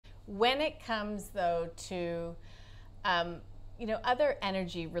When it comes, though, to other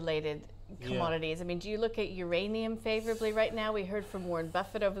energy-related commodities, I mean, do you look at uranium favorably right now? We heard from Warren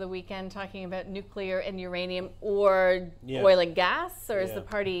Buffett over the weekend talking about nuclear and uranium, or oil and gas, or is the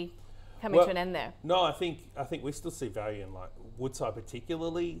party coming to an end there? No, I think we still see value in like Woodside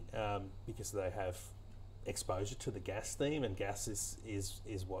particularly because they have exposure to the gas theme, and gas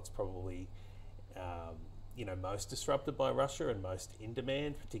is what's probably most disrupted by Russia and most in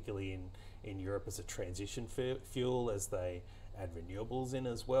demand, particularly in Europe as a transition fuel as they add renewables in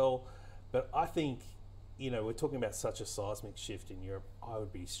as well. But I think, we're talking about such a seismic shift in Europe. I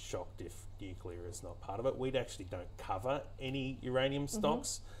would be shocked if nuclear is not part of it. We actually don't cover any uranium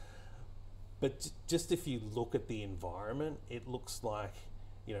stocks. But just if you look at the environment, it looks like,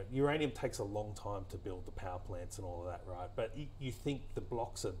 uranium takes a long time to build the power plants and all of that, right? But you think the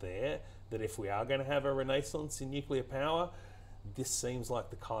blocks are there, that if we are going to have a renaissance in nuclear power, this seems like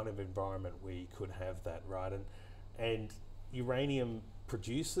the kind of environment where you could have that, right? And uranium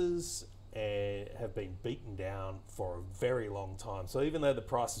producers have been beaten down for a very long time. So even though the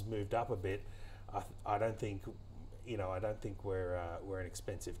price has moved up a bit, I don't think, we're in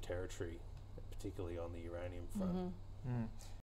expensive territory, particularly on the uranium front.